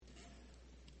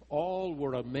All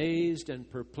were amazed and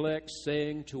perplexed,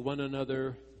 saying to one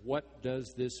another, "What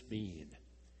does this mean?"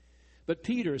 But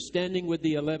Peter, standing with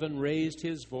the 11, raised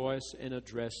his voice and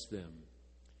addressed them.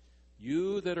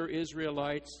 "You that are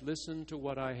Israelites, listen to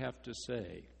what I have to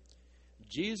say.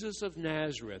 Jesus of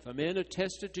Nazareth, a man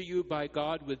attested to you by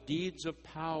God with deeds of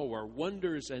power,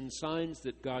 wonders and signs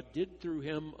that God did through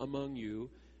him among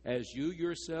you, as you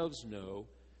yourselves know.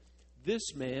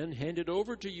 This man, handed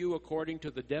over to you according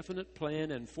to the definite plan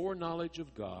and foreknowledge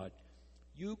of God,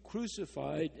 you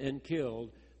crucified and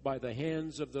killed by the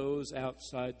hands of those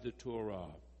outside the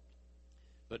Torah.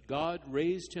 But God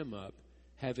raised him up,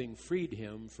 having freed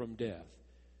him from death.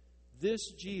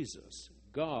 This Jesus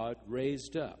God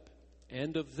raised up,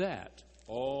 and of that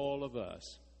all of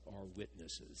us are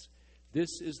witnesses."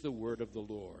 This is the word of the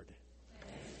Lord.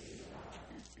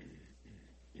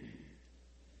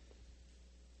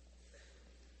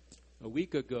 A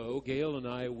week ago, Gail and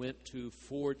I went to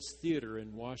Ford's Theater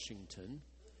in Washington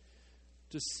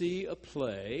to see a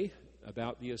play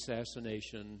about the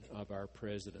assassination of our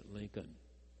President Lincoln.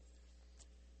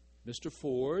 Mr.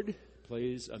 Ford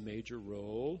plays a major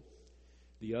role.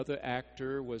 The other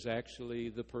actor was actually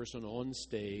the person on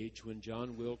stage when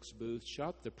John Wilkes Booth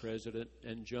shot the president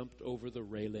and jumped over the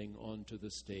railing onto the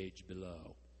stage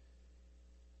below.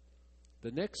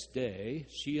 The next day,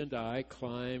 she and I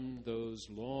climbed those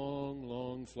long,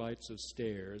 long flights of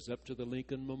stairs up to the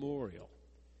Lincoln Memorial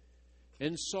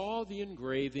and saw the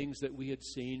engravings that we had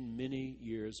seen many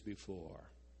years before.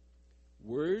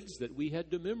 Words that we had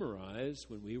to memorize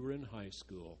when we were in high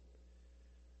school.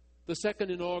 The second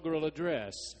inaugural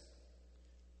address,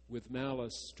 "With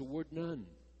malice toward none,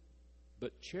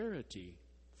 but charity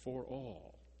for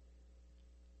all."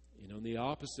 And on the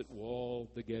opposite wall,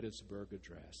 the Gettysburg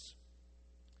Address.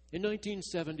 In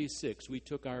 1976, we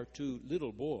took our two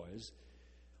little boys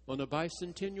on a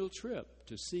bicentennial trip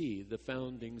to see the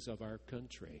foundings of our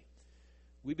country.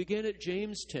 We began at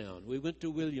Jamestown. We went to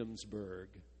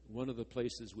Williamsburg. One of the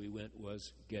places we went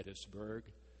was Gettysburg,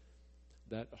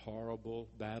 that horrible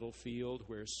battlefield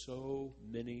where so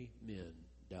many men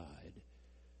died.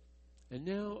 And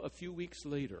now, a few weeks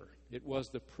later, it was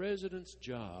the president's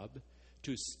job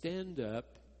to stand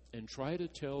up and try to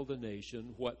tell the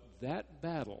nation what that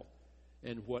battle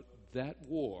and what that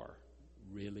war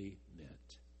really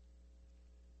meant.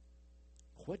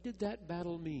 What did that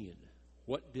battle mean?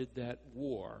 What did that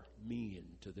war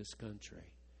mean to this country?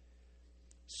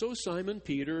 So Simon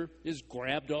Peter is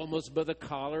grabbed almost by the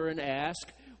collar and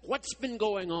asked, "What's been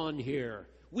going on here?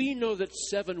 We know that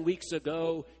 7 weeks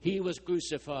ago he was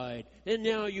crucified, and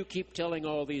now you keep telling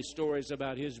all these stories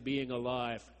about his being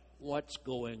alive. What's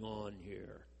going on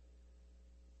here?"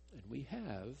 And we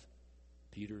have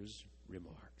Peter's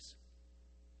remarks.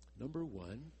 Number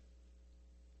one,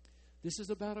 this is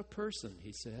about a person,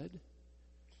 he said,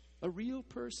 a real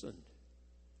person,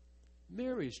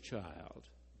 Mary's child,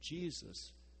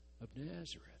 Jesus of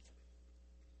Nazareth.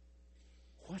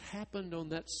 What happened on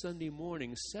that Sunday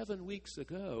morning 7 weeks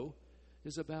ago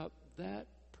is about that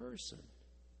person.